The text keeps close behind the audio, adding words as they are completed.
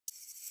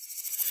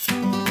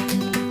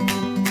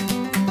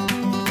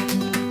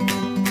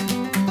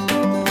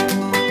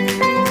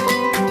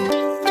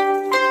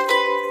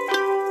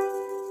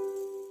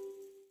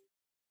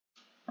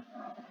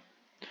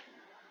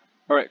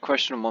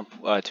question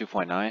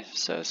 2.9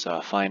 says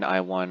find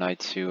I1,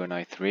 I2, and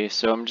I3.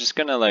 So I'm just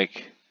gonna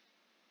like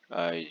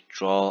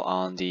draw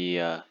on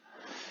the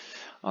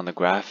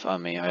graph. I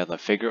mean, I have the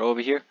figure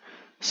over here.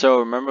 So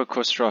remember,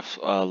 Kirchhoff's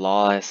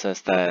law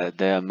says that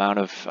the amount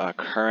of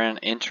current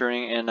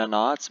entering in the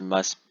knots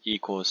must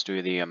equals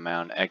to the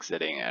amount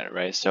exiting it,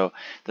 right? So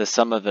the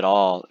sum of it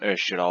all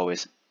should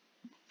always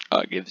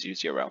gives you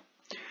 0.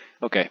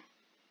 Okay,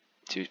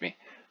 excuse me.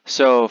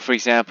 So for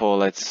example,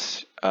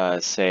 let's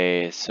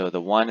say, so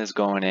the 1 is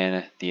going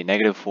in, the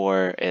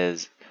 -4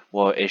 is,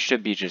 well, it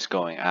should be just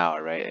going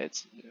out, right?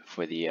 It's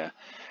for the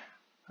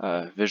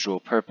visual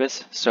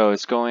purpose. So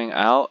it's going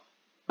out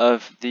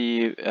of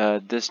the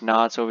this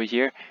knots over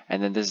here,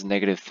 and then this is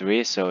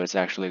 -3, so it's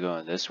actually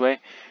going this way,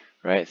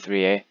 right?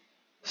 3a.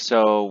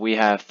 So we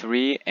have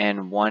 3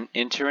 and 1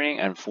 entering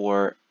and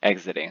 4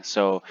 exiting.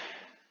 So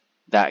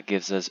that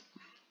gives us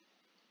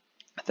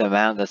the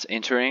amount that's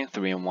entering,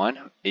 3 and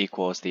 1,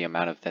 equals the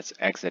amount of that's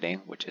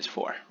exiting, which is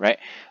 4, right?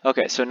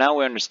 Okay, so now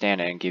we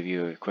understand it and give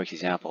you a quick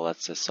example.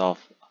 Let's just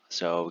solve.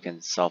 So we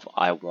can solve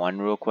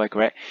I1 real quick,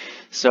 right?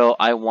 So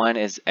I1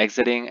 is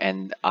exiting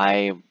and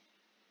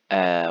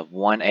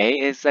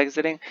I1a is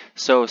exiting.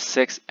 So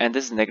 6, and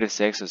this is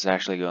 -6, so it's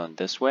actually going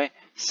this way,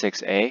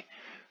 6a,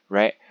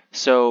 right?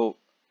 So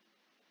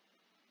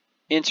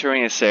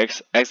entering is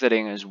 6,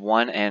 exiting is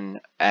 1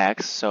 and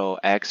x, so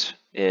x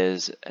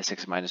is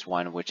 6 minus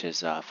 1, which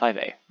is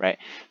 5a, right?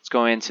 It's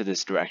going into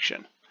this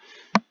direction.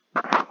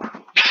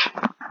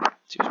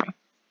 Excuse me.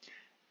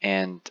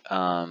 And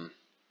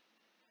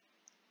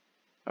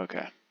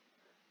okay,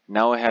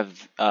 now we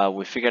have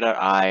we figured out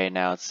I.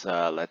 Now it's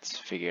let's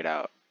figure it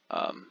out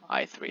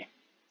I3.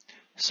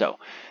 So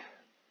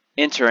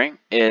entering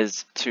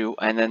is 2,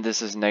 and then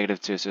this is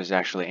 -2, so it's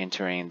actually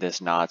entering this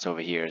knots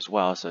over here as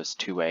well, so it's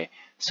 2a.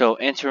 So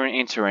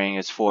entering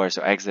is 4,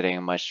 so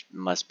exiting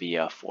must be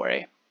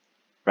 4a,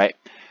 right?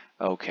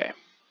 Okay,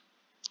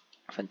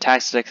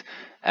 fantastic.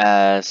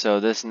 So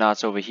this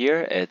knots over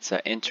here, it's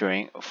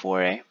entering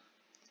 4a,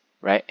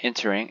 right?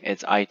 Entering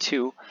it's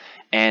I2,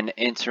 and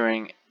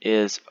entering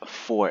is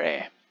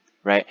 4a,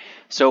 right?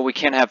 So we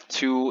can't have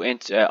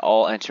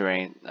all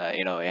entering,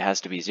 you know, it has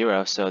to be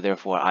 0, so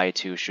therefore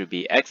I2 should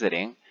be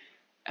exiting,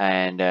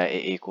 and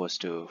it equals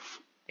to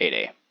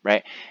 8a,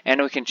 right?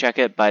 And we can check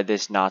it by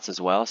this knots as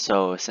well.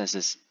 So since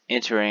this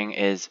entering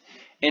is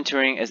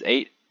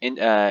 8,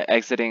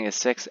 exiting is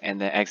 6,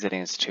 and then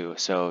exiting is 2,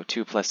 so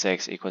 2 plus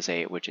 6 equals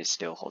 8, which is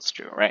still holds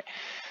true, right?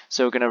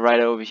 So we're gonna write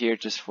it over here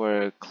just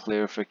for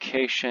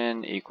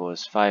clarification,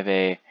 equals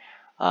 5a.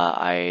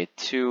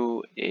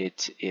 I2,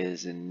 it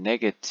is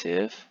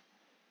negative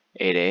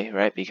 8a,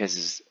 right?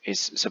 Because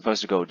it's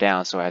supposed to go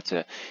down, so I have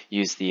to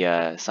use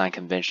the sign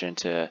convention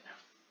to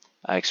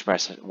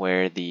express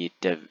where the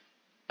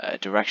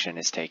direction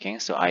is taking.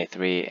 So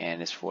I3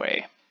 and is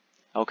 4a.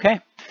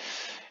 Okay,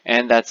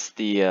 and that's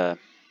the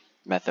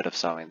method of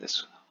solving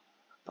this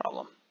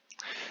problem.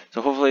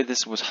 So hopefully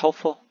this was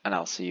helpful, and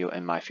I'll see you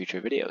in my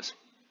future videos.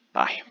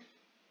 Bye.